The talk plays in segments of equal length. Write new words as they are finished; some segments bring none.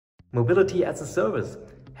Mobility as a service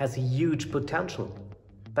has a huge potential,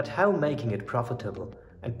 but how making it profitable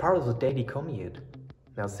and part of the daily commute?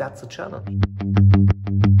 Now that's the challenge.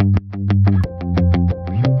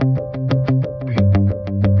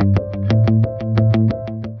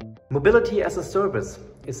 Mobility as a service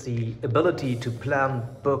is the ability to plan,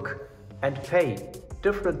 book and pay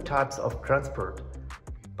different types of transport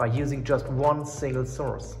by using just one single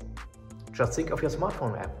source. Just think of your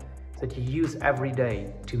smartphone app that you use every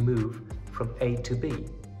day to move from A to B.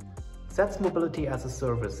 That's mobility as a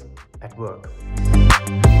service at work.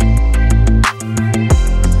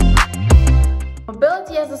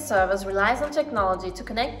 Mobility as a service relies on technology to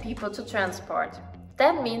connect people to transport.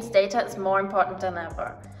 That means data is more important than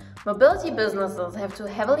ever. Mobility businesses have to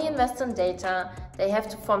heavily invest in data, they have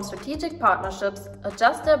to form strategic partnerships,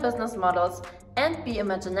 adjust their business models, and be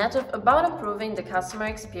imaginative about improving the customer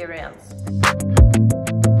experience.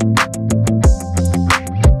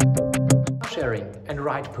 Sharing and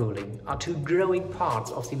ride-pooling are two growing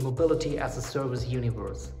parts of the mobility as a service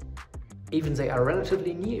universe. Even they are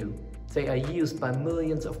relatively new, they are used by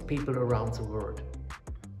millions of people around the world.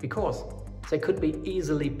 Because they could be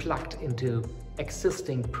easily plugged into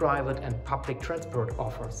existing private and public transport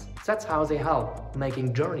offers. That's how they help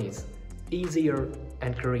making journeys easier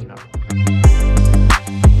and greener.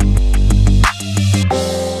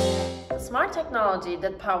 Smart technology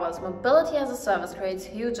that powers mobility as a service creates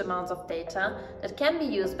huge amounts of data that can be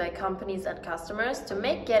used by companies and customers to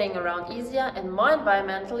make getting around easier and more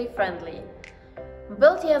environmentally friendly.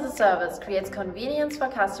 Mobility as a service creates convenience for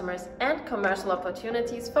customers and commercial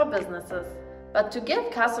opportunities for businesses. But to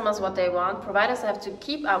give customers what they want, providers have to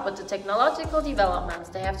keep up with the technological developments,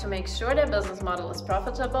 they have to make sure their business model is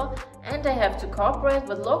profitable, and they have to cooperate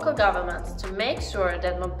with local governments to make sure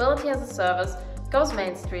that mobility as a service goes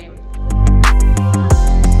mainstream.